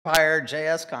Empire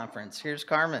JS Conference. Here's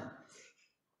Carmen.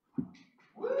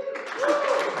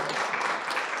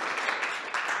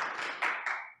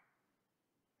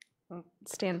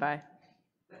 Stand by.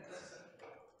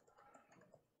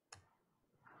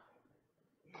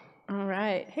 All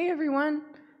right. Hey, everyone.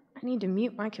 I need to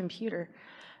mute my computer.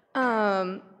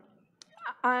 I'm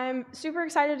super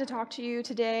excited to talk to you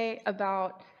today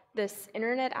about this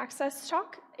internet access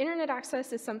talk. Internet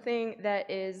access is something that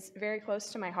is very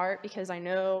close to my heart because I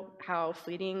know how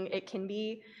fleeting it can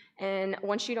be. And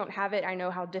once you don't have it, I know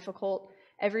how difficult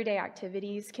everyday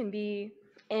activities can be.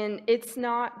 And it's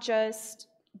not just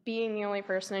being the only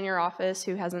person in your office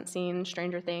who hasn't seen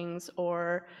Stranger Things,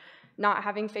 or not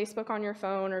having Facebook on your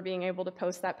phone, or being able to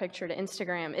post that picture to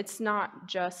Instagram. It's not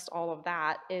just all of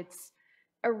that. It's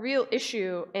a real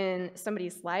issue in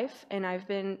somebody's life, and I've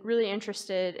been really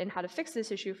interested in how to fix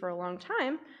this issue for a long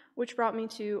time, which brought me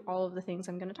to all of the things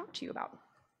I'm going to talk to you about.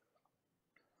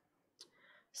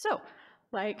 So,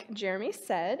 like Jeremy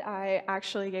said, I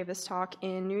actually gave this talk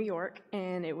in New York,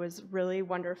 and it was really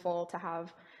wonderful to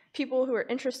have people who are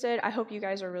interested. I hope you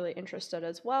guys are really interested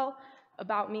as well.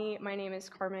 About me, my name is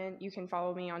Carmen. You can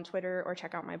follow me on Twitter or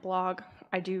check out my blog.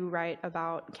 I do write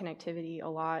about connectivity a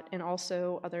lot, and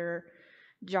also other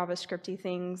JavaScripty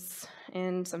things,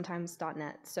 and sometimes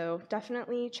 .NET. So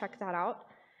definitely check that out.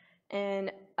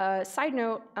 And side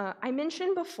note, I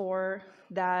mentioned before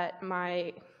that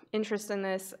my interest in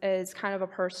this is kind of a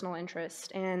personal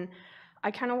interest, and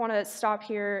I kind of want to stop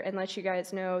here and let you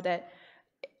guys know that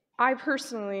I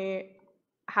personally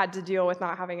had to deal with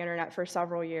not having internet for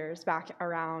several years, back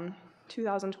around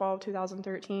 2012,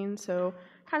 2013, so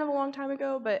kind of a long time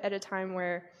ago, but at a time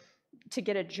where to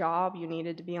get a job you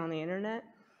needed to be on the internet.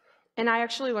 And I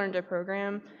actually learned to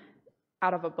program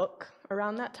out of a book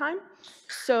around that time.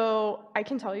 So I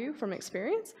can tell you from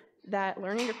experience that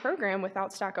learning to program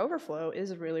without Stack Overflow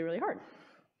is really, really hard.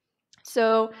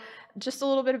 So just a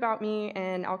little bit about me,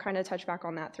 and I'll kind of touch back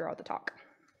on that throughout the talk.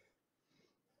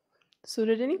 So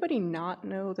did anybody not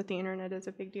know that the internet is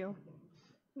a big deal?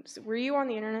 Were you on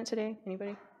the internet today?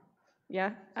 Anybody?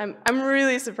 Yeah? I'm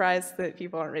really surprised that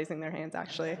people aren't raising their hands,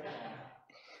 actually.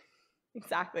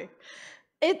 Exactly.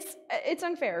 It's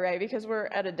unfair, right? Because we're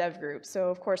at a dev group, so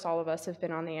of course all of us have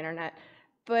been on the internet.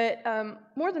 But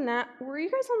more than that, were you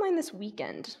guys online this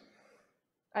weekend?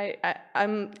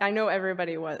 I know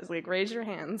everybody was. Like, raise your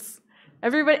hands.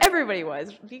 Everybody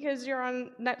was, because you're on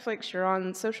Netflix, you're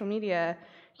on social media,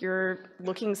 you're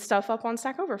looking stuff up on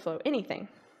Stack Overflow, anything.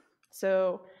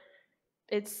 So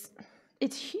it's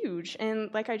huge,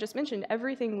 and like I just mentioned,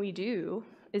 everything we do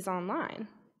is online.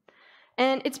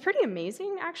 And it's pretty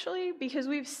amazing, actually, because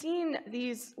we've seen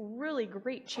these really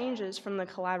great changes from the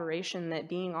collaboration that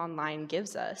being online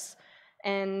gives us.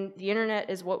 And the internet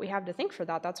is what we have to thank for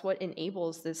that. That's what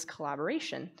enables this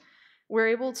collaboration. We're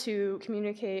able to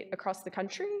communicate across the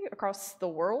country, across the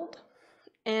world,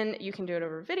 and you can do it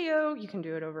over video, you can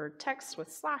do it over text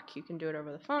with Slack, you can do it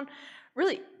over the phone.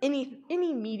 Really,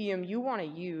 any medium you want to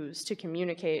use to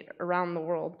communicate around the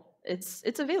world,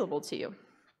 it's available to you.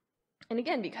 And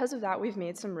again, because of that, we've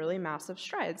made some really massive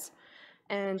strides.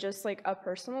 And just like a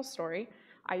personal story,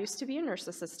 I used to be a nurse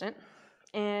assistant,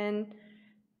 and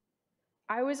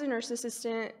I was a nurse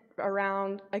assistant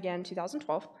around, again,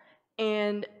 2012,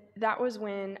 and that was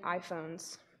when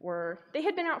iPhones they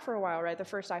had been out for a while, right? The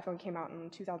first iPhone came out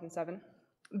in 2007,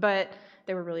 but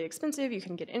they were really expensive, you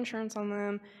couldn't get insurance on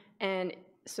them, and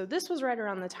so this was right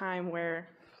around the time where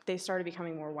they started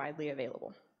becoming more widely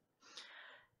available.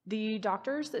 The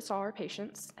doctors that saw our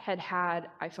patients had had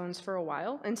iPhones for a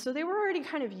while, and so they were already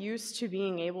kind of used to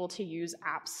being able to use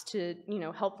apps to,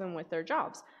 help them with their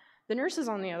jobs. The nurses,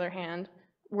 on the other hand,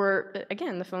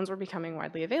 again, the phones were becoming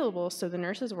widely available, so the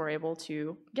nurses were able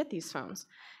to get these phones.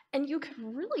 And you could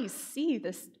really see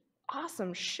this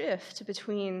awesome shift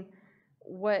between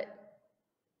what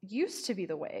used to be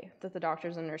the way that the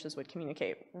doctors and nurses would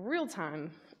communicate, real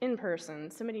time, in person.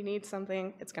 Somebody needs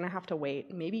something, it's going to have to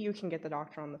wait. Maybe you can get the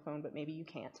doctor on the phone, but maybe you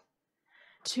can't.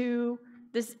 To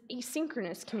this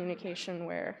asynchronous communication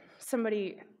where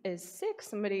somebody is sick,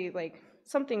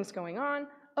 something's going on,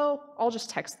 oh, I'll just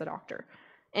text the doctor.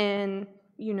 And,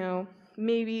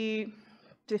 maybe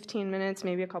 15 minutes,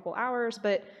 maybe a couple hours,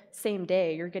 but same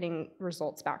day, you're getting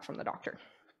results back from the doctor.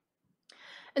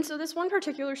 And so this one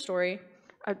particular story,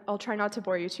 I'll try not to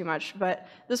bore you too much, but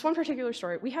this one particular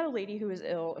story, we had a lady who was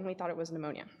ill, and we thought it was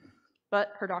pneumonia,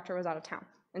 but her doctor was out of town.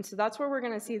 And so that's where we're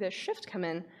going to see this shift come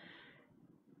in.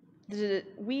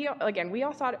 We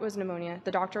all thought it was pneumonia.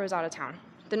 The doctor was out of town.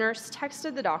 The nurse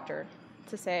texted the doctor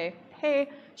to say, hey,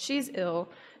 she's ill.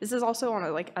 This is also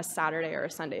on a Saturday or a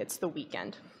Sunday. It's the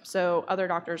weekend. So other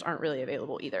doctors aren't really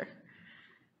available either.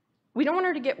 We don't want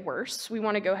her to get worse. We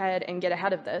want to go ahead and get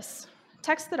ahead of this.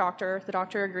 Text the doctor. The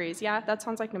doctor agrees, yeah, that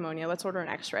sounds like pneumonia. Let's order an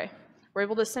x-ray. We're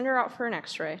able to send her out for an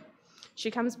x-ray.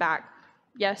 She comes back.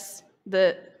 Yes,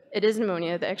 it is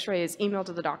pneumonia. The x-ray is emailed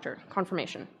to the doctor.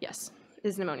 Confirmation. Yes, it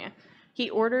is pneumonia. He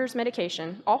orders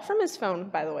medication, all from his phone,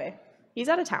 by the way. He's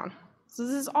out of town. So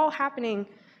this is all happening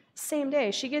same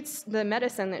day. She gets the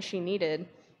medicine that she needed.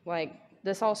 Like,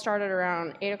 this all started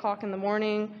around 8 o'clock in the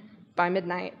morning. By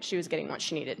midnight, she was getting what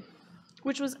she needed,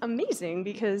 which was amazing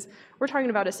because we're talking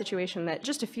about a situation that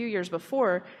just a few years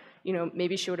before,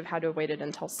 maybe she would have had to have waited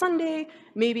until Sunday.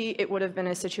 Maybe it would have been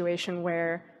a situation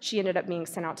where she ended up being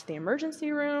sent out to the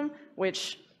emergency room,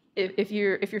 which if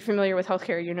you're familiar with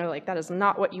healthcare, that is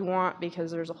not what you want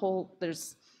because there's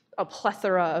a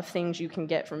plethora of things you can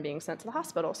get from being sent to the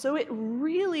hospital. So it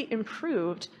really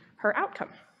improved her outcome.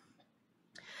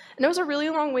 And it was a really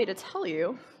long way to tell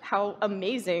you how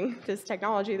amazing this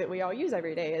technology that we all use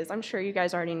every day is. I'm sure you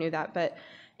guys already knew that, but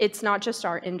it's not just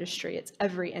our industry, it's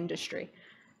every industry.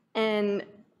 And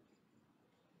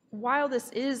while this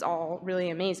is all really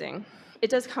amazing, it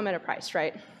does come at a price,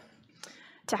 right?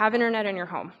 To have internet in your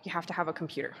home, you have to have a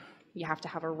computer. You have to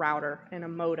have a router and a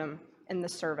modem and the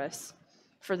service.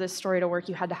 For this story to work,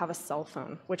 you had to have a cell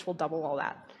phone, which will double all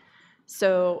that.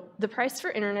 So the price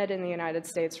for internet in the United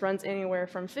States runs anywhere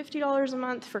from $50 a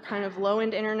month for kind of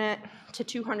low-end internet to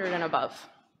 $200 and above.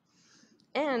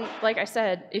 And like I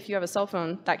said, if you have a cell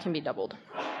phone, that can be doubled.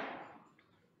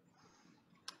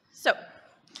 So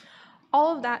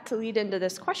all of that to lead into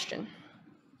this question.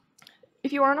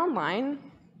 If you aren't online,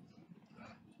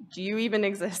 do you even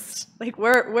exist?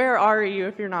 Where are you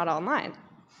if you're not online?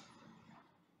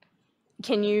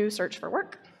 Can you search for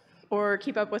work or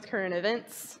keep up with current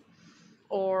events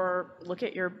or look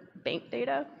at your bank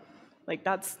data?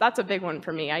 That's a big one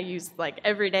for me. I use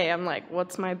every day, I'm like,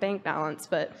 what's my bank balance?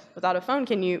 But without a phone,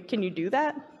 can you do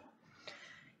that?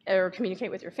 Or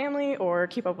communicate with your family or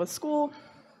keep up with school?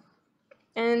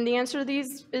 And the answer to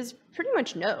these is pretty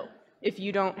much no if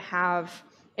you don't have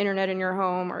internet in your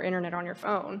home or internet on your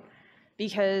phone,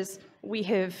 because we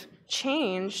have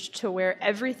changed to where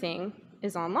everything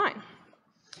is online.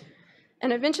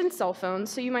 And I've mentioned cell phones,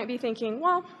 so you might be thinking,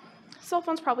 well, cell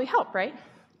phones probably help, right?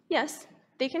 Yes,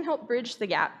 they can help bridge the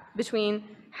gap between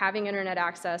having internet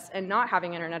access and not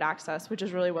having internet access, which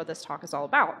is really what this talk is all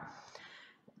about.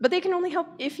 But they can only help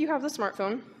if you have the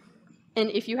smartphone,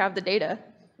 and if you have the data,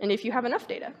 and if you have enough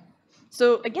data.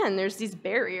 So again, there's these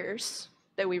barriers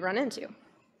that we run into.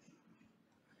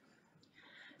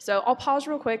 So I'll pause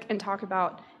real quick and talk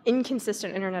about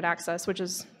inconsistent internet access, which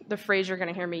is the phrase you're going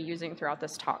to hear me using throughout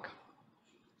this talk.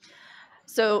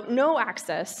 So no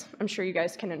access, I'm sure you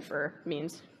guys can infer,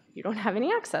 means you don't have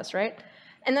any access, right?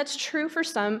 And that's true for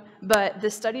some, but the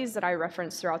studies that I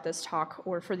referenced throughout this talk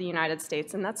were for the United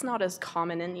States, and that's not as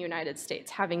common in the United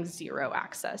States, having zero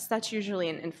access. That's usually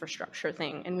an infrastructure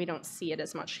thing, and we don't see it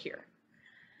as much here.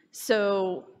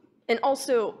 So, and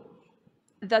also,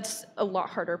 that's a lot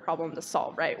harder problem to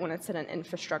solve, right, when it's at an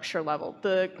infrastructure level.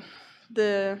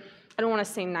 I don't want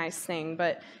to say nice thing,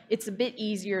 but it's a bit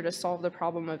easier to solve the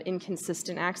problem of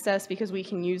inconsistent access because we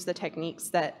can use the techniques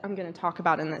that I'm going to talk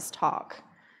about in this talk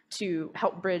to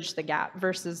help bridge the gap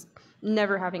versus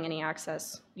never having any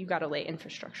access. You've got to lay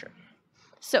infrastructure.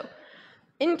 So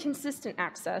inconsistent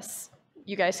access,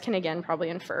 you guys can again probably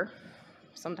infer.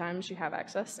 Sometimes you have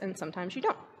access and sometimes you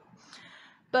don't.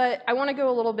 But I want to go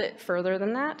a little bit further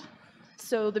than that.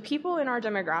 So the people in our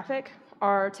demographic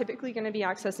are typically going to be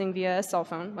accessing via a cell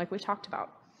phone, like we talked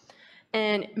about.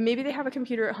 And maybe they have a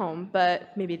computer at home,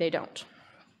 but maybe they don't.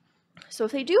 So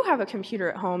if they do have a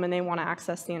computer at home and they want to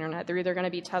access the internet, they're either going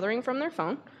to be tethering from their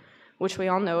phone, which we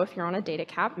all know if you're on a data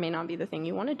cap may not be the thing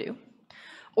you want to do,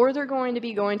 or they're going to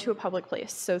be going to a public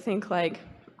place. So think like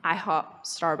IHOP,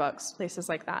 Starbucks, places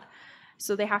like that.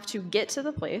 So they have to get to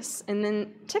the place, and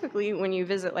then typically when you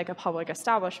visit like a public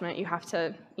establishment, you have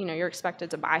to, you're expected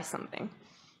to buy something.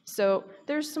 So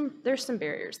there's some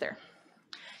barriers there.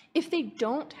 If they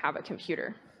don't have a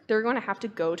computer, they're going to have to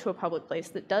go to a public place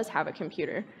that does have a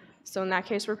computer. So in that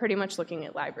case, we're pretty much looking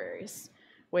at libraries,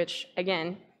 which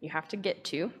again, you have to get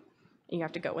to, and you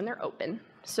have to go when they're open.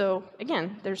 So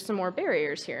again, there's some more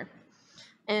barriers here.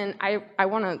 And I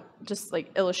want to just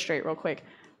like illustrate real quick.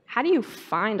 How do you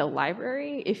find a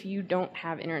library if you don't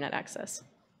have internet access?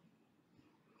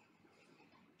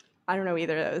 I don't know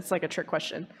either. It's like a trick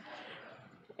question.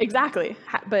 Exactly,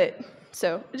 but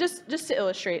so just to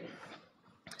illustrate.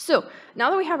 So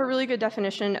now that we have a really good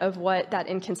definition of what that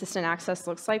inconsistent access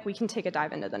looks like, we can take a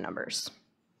dive into the numbers.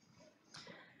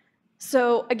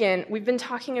 So again, we've been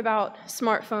talking about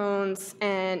smartphones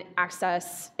and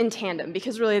access in tandem,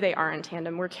 because really they are in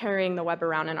tandem. We're carrying the web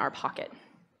around in our pocket.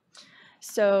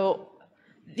 So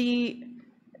the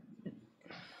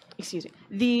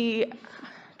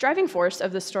driving force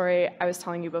of the story I was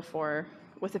telling you before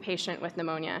with a patient with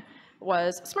pneumonia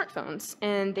was smartphones,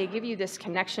 and they give you this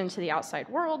connection to the outside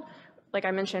world. Like I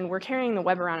mentioned, we're carrying the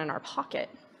web around in our pocket.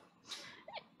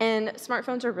 And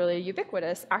smartphones are really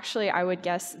ubiquitous. Actually, I would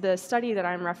guess the study that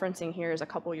I'm referencing here is a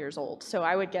couple years old, so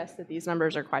I would guess that these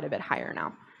numbers are quite a bit higher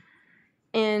now.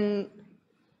 And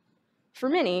for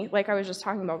many, like I was just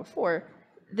talking about before,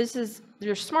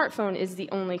 your smartphone is the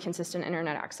only consistent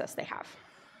internet access they have.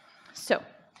 So,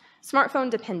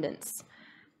 smartphone dependence.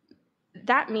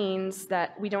 That means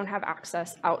that we don't have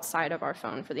access outside of our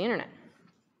phone for the internet.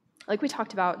 Like we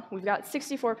talked about, we've got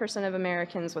 64% of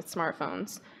Americans with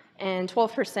smartphones, and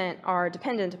 12% are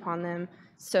dependent upon them,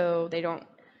 so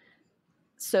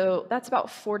that's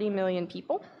about 40 million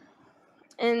people.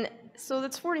 And so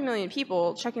that's 40 million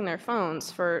people checking their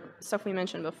phones for stuff we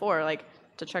mentioned before, like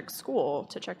to check school,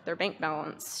 to check their bank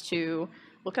balance, to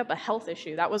look up a health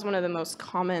issue. That was one of the most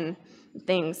common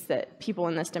things that people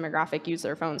in this demographic use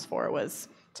their phones for, was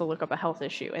to look up a health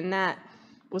issue. And that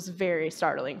was very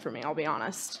startling for me, I'll be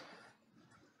honest.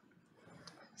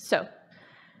 So,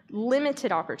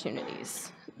 limited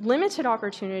opportunities. Limited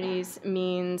opportunities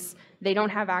means they don't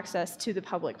have access to the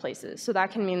public places. So that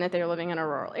can mean that they're living in a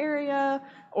rural area,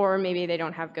 or maybe they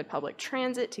don't have good public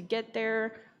transit to get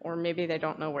there, or maybe they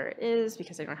don't know where it is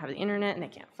because they don't have the internet and they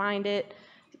can't find it.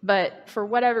 But for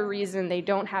whatever reason, they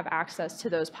don't have access to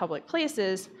those public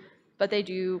places, but they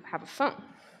do have a phone.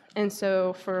 And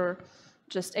so for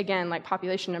just, again, like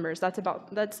population numbers, that's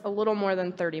a little more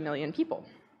than 30 million people.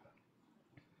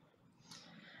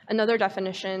 Another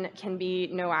definition can be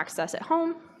no access at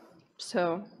home.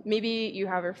 So maybe you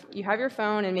have your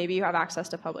phone and maybe you have access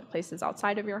to public places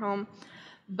outside of your home,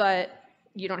 but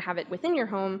you don't have it within your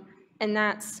home, and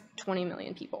that's 20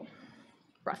 million people,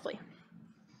 roughly.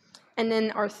 And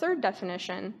then our third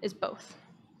definition is both.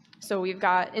 So we've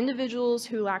got individuals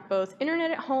who lack both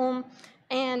internet at home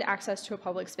and access to a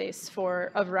public space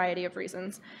for a variety of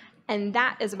reasons, and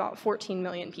that is about 14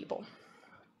 million people.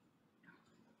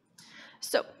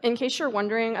 So in case you're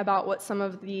wondering about what some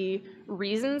of the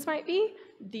reasons might be,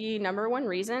 the number one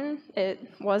reason, it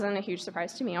wasn't a huge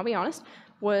surprise to me, I'll be honest,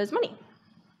 was money.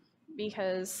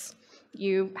 Because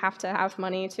you have to have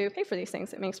money to pay for these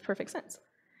things. It makes perfect sense.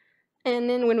 And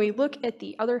then when we look at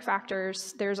the other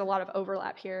factors, there's a lot of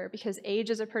overlap here, because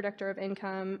age is a predictor of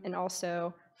income, and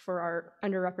also for our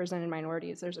underrepresented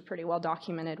minorities, there's a pretty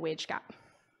well-documented wage gap.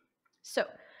 So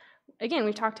again,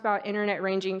 we've talked about internet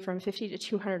ranging from $50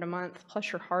 to $200 a month,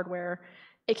 plus your hardware.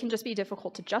 It can just be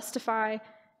difficult to justify,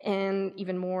 and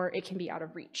even more, it can be out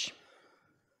of reach.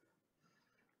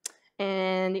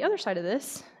 And the other side of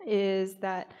this is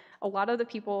that a lot of the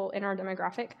people in our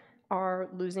demographic are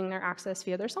losing their access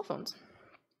via their cell phones.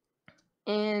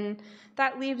 And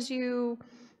that leaves you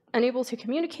unable to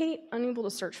communicate, unable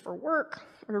to search for work,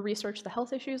 or to research the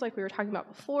health issues like we were talking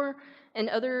about before, and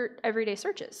other everyday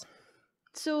searches.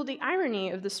 So the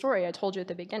irony of the story I told you at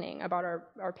the beginning about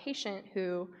our patient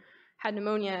who had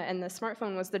pneumonia and the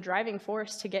smartphone was the driving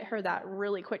force to get her that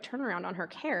really quick turnaround on her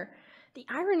care, the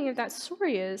irony of that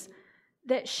story is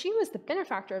that she was the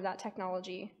benefactor of that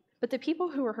technology, but the people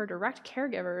who were her direct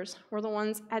caregivers were the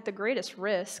ones at the greatest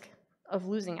risk of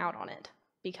losing out on it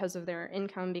because of their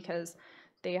income, because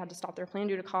they had to stop their plan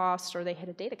due to cost, or they hit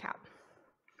a data cap.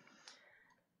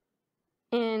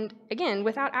 And again,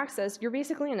 without access, you're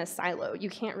basically in a silo. You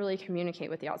can't really communicate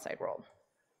with the outside world.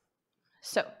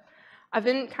 So I've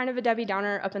been kind of a Debbie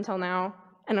Downer up until now,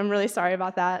 and I'm really sorry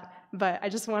about that, but I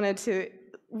just wanted to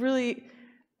really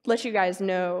let you guys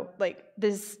know, like,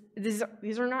 these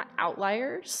are not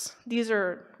outliers. These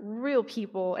are real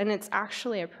people, and it's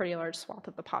actually a pretty large swath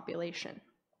of the population.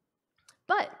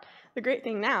 But the great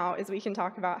thing now is we can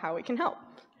talk about how we can help.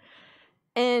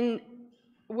 And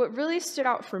what really stood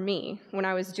out for me when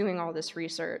I was doing all this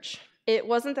research, it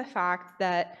wasn't the fact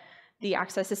that the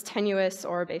access is tenuous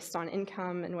or based on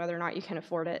income and whether or not you can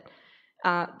afford it.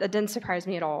 That didn't surprise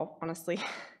me at all, honestly.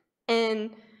 And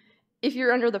if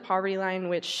you're under the poverty line,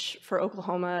 which for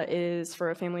Oklahoma is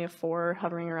for a family of 4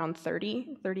 hovering around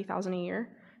 $30,000 a year,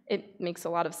 it makes a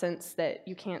lot of sense that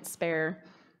you can't spare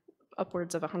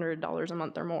upwards of $100 a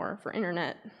month or more for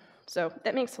internet. So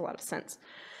that makes a lot of sense.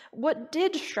 What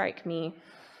did strike me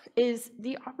is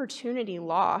the opportunity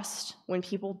lost when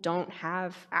people don't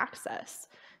have access.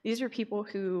 These are people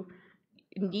who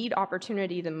need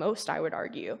opportunity the most, I would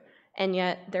argue, and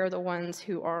yet they're the ones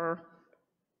who are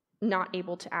not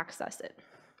able to access it.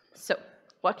 So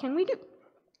what can we do?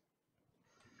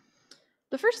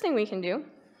 The first thing we can do,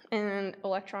 and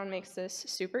Electron makes this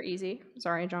super easy.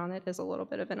 Sorry, John, it is a little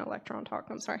bit of an Electron talk,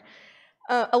 I'm sorry.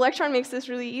 Electron makes this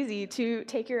really easy to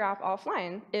take your app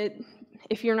offline.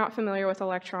 If you're not familiar with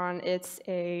Electron, it's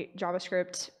a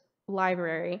JavaScript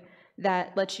library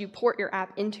that lets you port your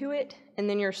app into it, and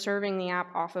then you're serving the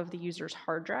app off of the user's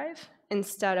hard drive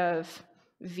instead of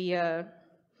via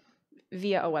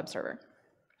a web server.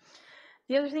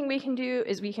 The other thing we can do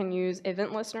is we can use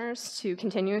event listeners to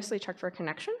continuously check for a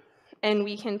connection, and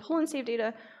we can pull and save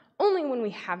data only when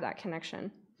we have that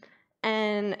connection.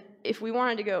 And if we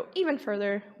wanted to go even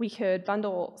further, we could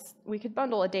bundle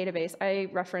a database. I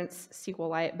reference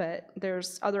SQLite, but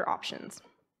there's other options.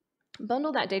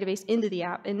 Bundle that database into the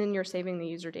app, and then you're saving the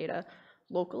user data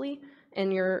locally,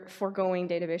 and you're foregoing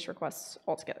database requests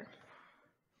altogether.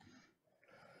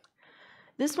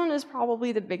 This one is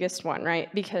probably the biggest one,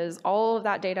 right? Because all of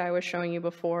that data I was showing you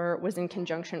before was in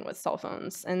conjunction with cell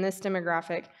phones. And this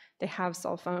demographic, they have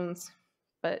cell phones,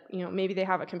 but maybe they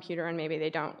have a computer and maybe they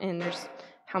don't. And there's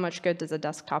how much good does a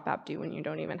desktop app do when you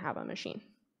don't even have a machine?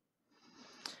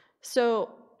 So,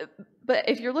 but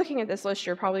if you're looking at this list,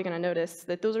 you're probably going to notice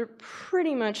that those are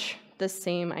pretty much the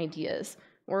same ideas.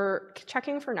 We're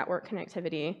checking for network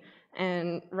connectivity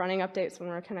and running updates when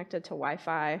we're connected to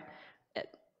Wi-Fi,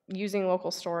 using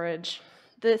local storage.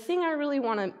 The thing I really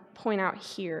want to point out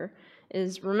here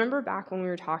is remember back when we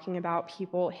were talking about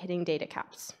people hitting data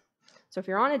caps. So if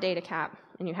you're on a data cap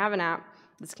and you have an app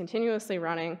that's continuously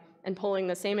running and pulling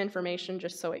the same information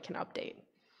just so it can update,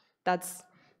 that's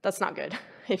not good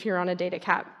if you're on a data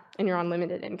cap and you're on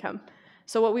limited income.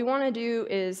 So what we want to do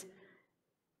is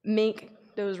make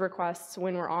those requests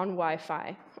when we're on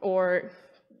Wi-Fi, or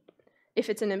if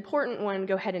it's an important one,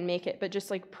 go ahead and make it, but just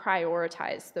like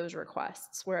prioritize those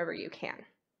requests wherever you can.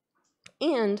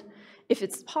 And if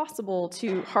it's possible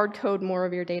to hard code more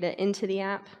of your data into the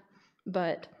app,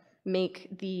 but make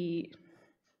the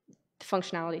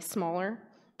functionality smaller,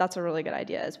 that's a really good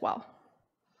idea as well.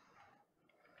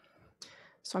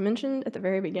 So I mentioned at the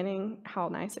very beginning how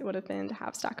nice it would have been to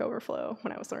have Stack Overflow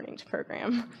when I was learning to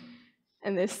program.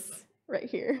 And this right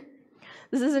here.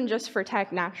 This isn't just for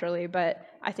tech naturally, but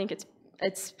I think it's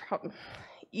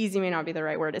easy may not be the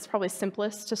right word. It's probably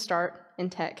simplest to start in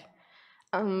tech.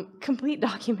 Complete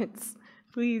documents,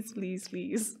 please, please,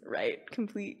 please, right?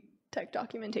 Complete tech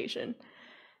documentation.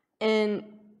 And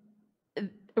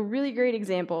a really great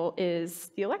example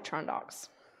is the Electron docs.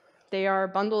 They are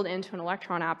bundled into an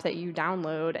Electron app that you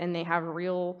download, and they have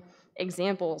real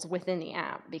examples within the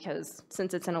app, because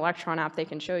since it's an Electron app, they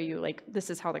can show you, like, this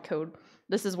is how the code,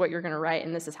 this is what you're going to write,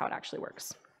 and this is how it actually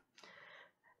works.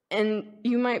 And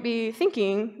you might be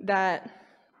thinking that,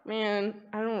 man,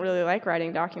 I don't really like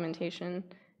writing documentation,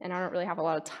 and I don't really have a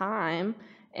lot of time,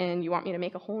 and you want me to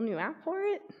make a whole new app for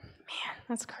it? Man,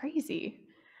 that's crazy.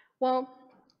 Well,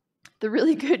 the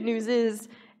really good news is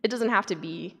it doesn't have to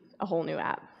be a whole new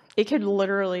app. It could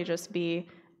literally just be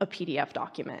a PDF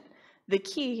document. The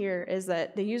key here is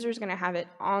that the user is going to have it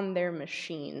on their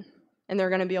machine, and they're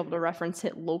going to be able to reference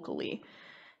it locally.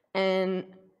 And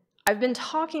I've been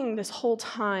talking this whole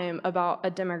time about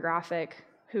a demographic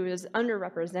who is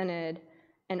underrepresented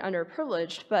and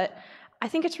underprivileged, but I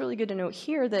think it's really good to note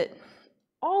here that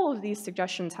all of these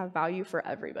suggestions have value for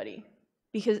everybody,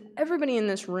 because everybody in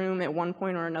this room at one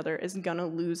point or another is gonna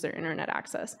lose their internet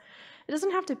access. It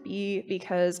doesn't have to be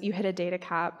because you hit a data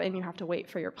cap and you have to wait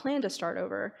for your plan to start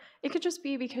over. It could just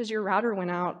be because your router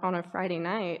went out on a Friday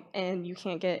night and you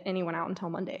can't get anyone out until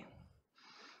Monday.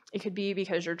 It could be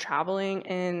because you're traveling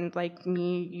and, like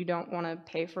me, you don't want to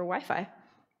pay for Wi-Fi.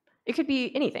 It could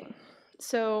be anything.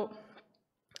 So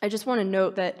I just want to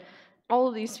note that all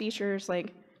of these features,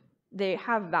 like, they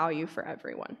have value for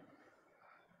everyone.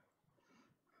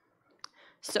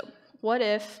 So what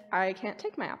if I can't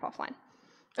take my app offline?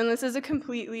 And this is a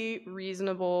completely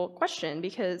reasonable question,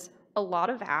 because a lot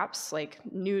of apps, like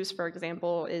news, for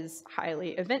example, is highly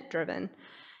event-driven.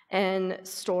 And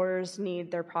stores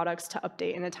need their products to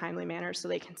update in a timely manner so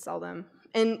they can sell them.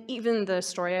 And even the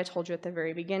story I told you at the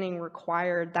very beginning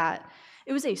required that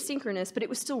it was asynchronous, but it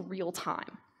was still real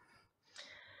time.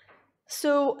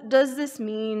 So does this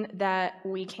mean that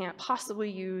we can't possibly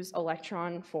use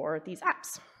Electron for these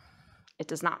apps? It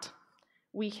does not.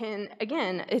 We can,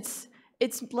 again, it's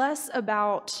less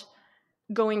about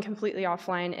going completely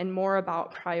offline and more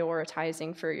about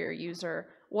prioritizing for your user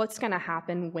what's going to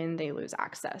happen when they lose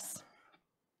access.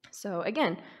 So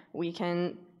again, we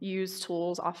can use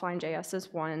tools, offline.js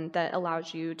is one that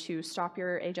allows you to stop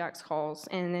your AJAX calls,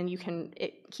 and then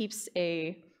it keeps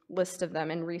a list of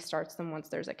them and restarts them once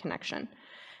there's a connection.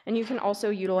 And you can also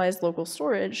utilize local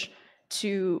storage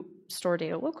to store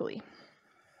data locally.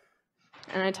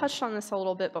 And I touched on this a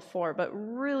little bit before, but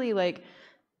really like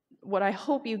what I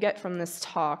hope you get from this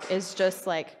talk is just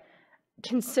like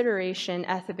consideration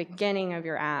at the beginning of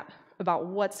your app about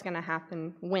what's going to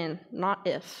happen when, not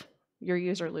if, your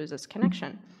user loses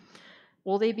connection.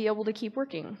 Will they be able to keep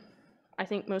working? I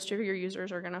think most of your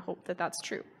users are going to hope that that's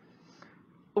true.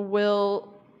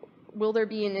 Will there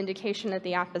be an indication that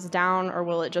the app is down, or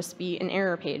will it just be an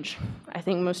error page? I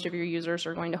think most of your users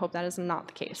are going to hope that is not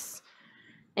the case.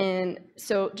 And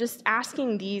so just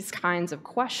asking these kinds of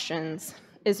questions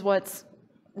is what's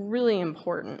really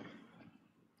important.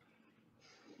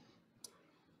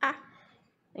 I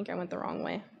think I went the wrong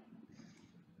way.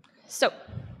 So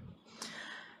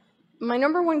my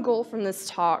number one goal from this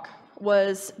talk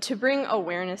was to bring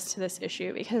awareness to this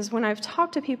issue, because when I've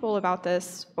talked to people about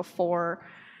this before,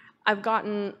 I've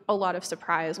gotten a lot of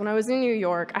surprise. When I was in New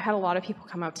York, I had a lot of people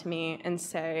come up to me and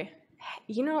say, hey,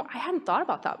 you know, I hadn't thought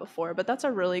about that before, but that's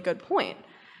a really good point.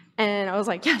 And I was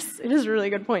like, yes, it is a really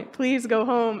good point. Please go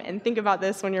home and think about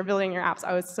this when you're building your apps.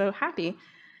 I was so happy.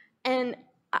 And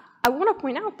I want to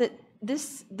point out that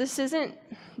this isn't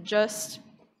just,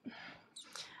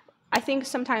 I think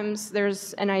sometimes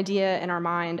there's an idea in our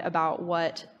mind about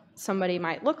what somebody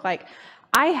might look like.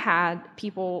 I had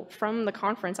people from the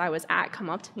conference I was at come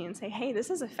up to me and say, hey, this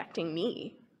is affecting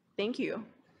me. Thank you.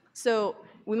 So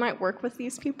we might work with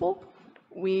these people.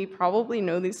 We probably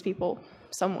know these people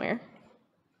somewhere.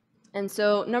 And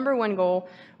so number one goal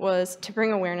was to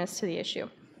bring awareness to the issue.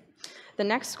 The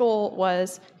next goal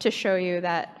was to show you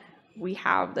that we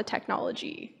have the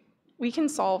technology. We can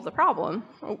solve the problem.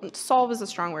 Solve is a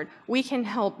strong word. We can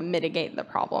help mitigate the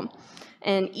problem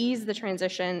and ease the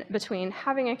transition between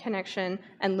having a connection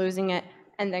and losing it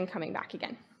and then coming back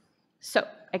again. So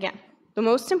again, the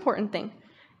most important thing,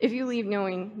 if you leave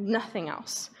knowing nothing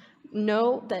else,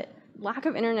 know that lack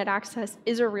of internet access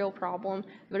is a real problem,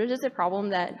 but it is a problem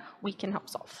that we can help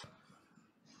solve.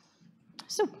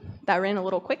 So that ran a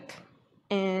little quick,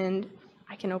 and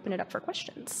I can open it up for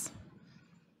questions.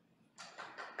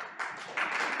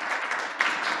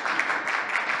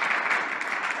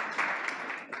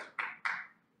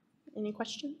 Any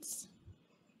questions?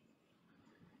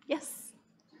 Yes?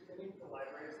 Do you think the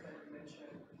libraries that you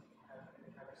mentioned have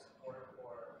any kind of support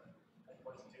for like,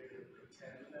 what to do to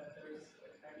pretend that there's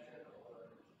a connection?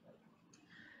 Or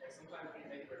like sometimes when you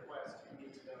make a request, you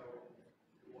need to know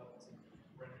you want to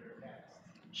render next.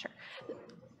 Sure. So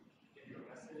like, give you a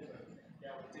message, like,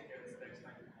 yeah, we'll take care of this next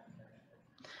time you have a connection.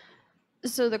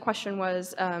 So the question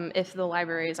was if the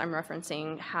libraries I'm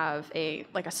referencing have a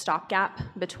stopgap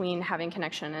between having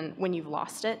connection and when you've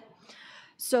lost it.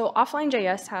 So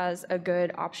offline.js has a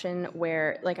good option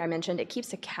where, like I mentioned, it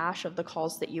keeps a cache of the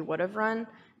calls that you would have run.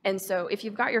 And so if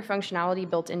you've got your functionality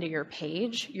built into your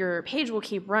page will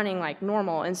keep running like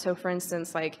normal. And so for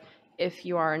instance, like if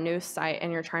you are a news site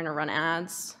and you're trying to run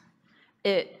ads,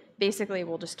 it basically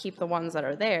will just keep the ones that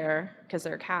are there because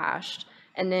they're cached.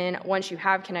 And then once you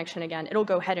have connection again, it'll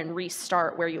go ahead and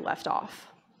restart where you left off.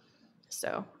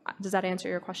 So does that answer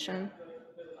your question? I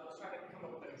was trying to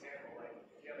come up with an example, like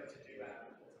if you have a to-do app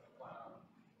that's in the cloud,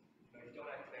 you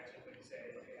don't have connection, but you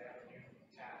say, okay, I have a new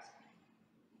task.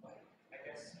 Like, I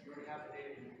guess you already have the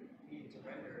data you need to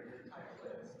render your entire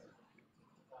list.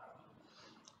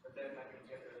 But then that means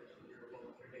you have to your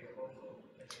data local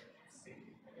and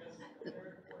sync, I guess,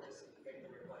 or just make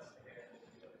the request again.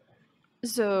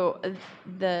 So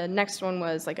the next one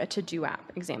was like a to-do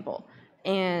app example.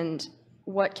 And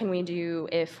what can we do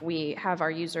if we have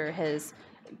our user has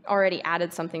already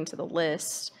added something to the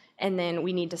list and then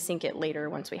we need to sync it later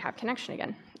once we have connection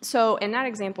again? So in that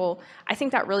example, I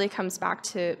think that really comes back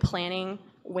to planning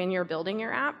when you're building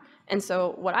your app. And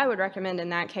so what I would recommend in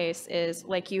that case is,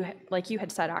 like you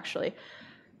had said actually,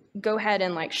 go ahead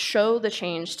and like show the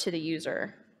change to the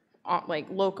user like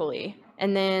locally,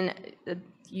 and then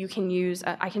you can use,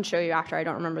 I can show you after, I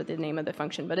don't remember the name of the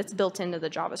function, but it's built into the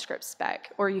JavaScript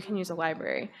spec, or you can use a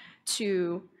library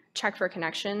to check for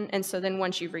connection. And so then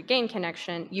once you've regained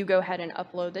connection, you go ahead and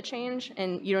upload the change,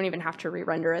 and you don't even have to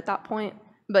re-render at that point.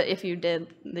 But if you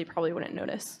did, they probably wouldn't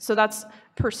notice. So that's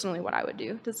personally what I would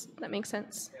do. Does that make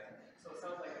sense? Yeah. So it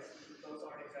sounds like those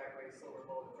aren't exactly silver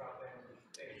bullet drop-in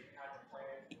things you have to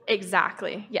plan.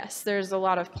 Exactly. Yes, there's a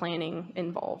lot of planning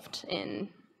involved in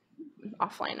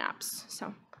offline apps.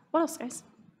 So what else, guys?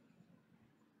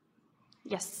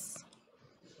 Yes.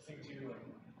 I think too, like,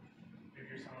 if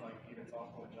you're someone like me that's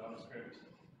awful at JavaScript,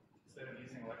 instead of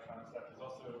using Electron stuff, there's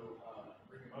also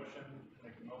bring motion,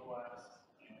 make mobile apps,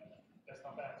 and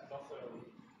desktop apps. There's also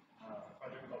a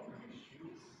project called Ruby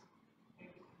Shoes. You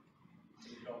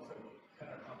could also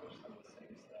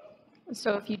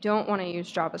So if you don't want to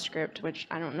use JavaScript, which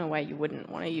I don't know why you wouldn't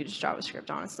want to use JavaScript,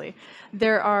 honestly,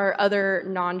 there are other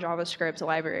non-JavaScript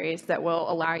libraries that will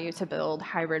allow you to build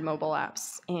hybrid mobile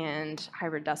apps and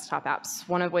hybrid desktop apps,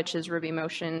 one of which is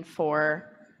RubyMotion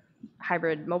for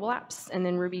hybrid mobile apps, and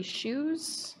then Ruby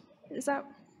Shoes, is that?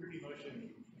 RubyMotion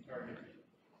target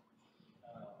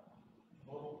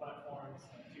mobile platforms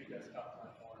and 2 desktop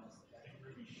platforms. I think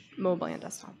Ruby Shoes Mobile and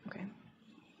desktop, okay.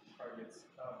 targets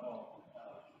all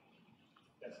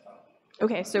desktop.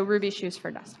 Okay, so Ruby Shoes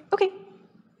for desktop. Okay,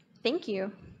 thank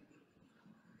you.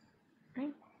 All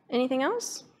right, anything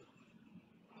else?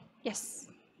 Yes.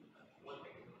 One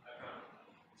thing I found,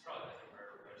 it's probably nothing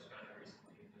forever, but I just found it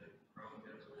recently, the Chrome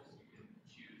dev tools, you can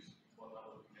choose what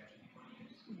level of connection you want to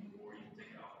use, or you can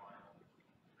take it offline.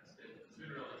 It's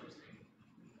been real interesting.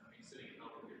 I mean, sitting at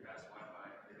home with your fast Wi-Fi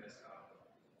on your desktop,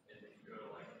 and then you go to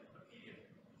like a medium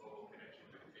mobile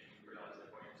connection, and you realize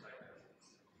that what your site has,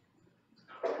 it's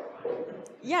kind of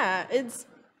fine. Yeah, it's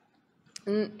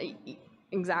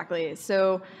exactly.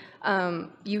 So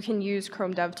you can use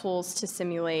Chrome DevTools to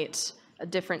simulate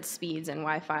different speeds in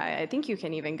Wi-Fi. I think you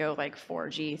can even go like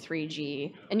 4G,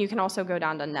 3G, and you can also go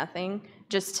down to nothing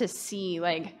just to see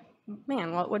like,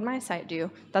 man, what would my site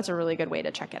do? That's a really good way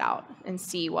to check it out and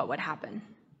see what would happen.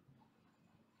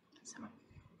 So,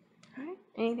 all right,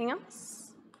 anything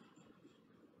else?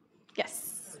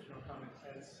 Yes. Additional comment,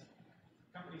 as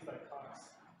companies like Cox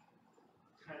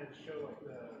kind of show like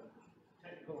the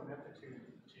technical ineptitude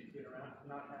to get around,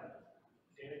 not have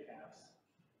data caps,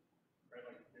 right?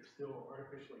 Like they're still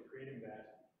artificially creating that.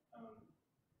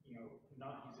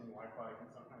 Not using Wi-Fi can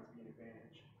sometimes be an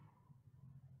advantage.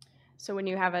 So when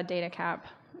you have a data cap,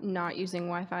 not using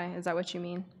Wi-Fi, is that what you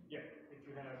mean? Yeah, if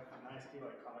you have an ISP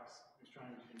like Cox who's trying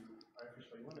to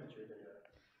artificially limit your data,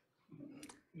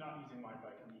 not using Wi-Fi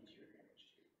can be to your advantage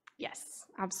too. Yes,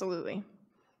 absolutely.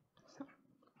 So,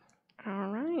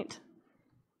 all right.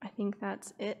 I think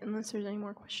that's it, unless there's any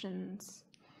more questions.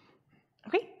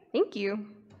 Okay, thank you.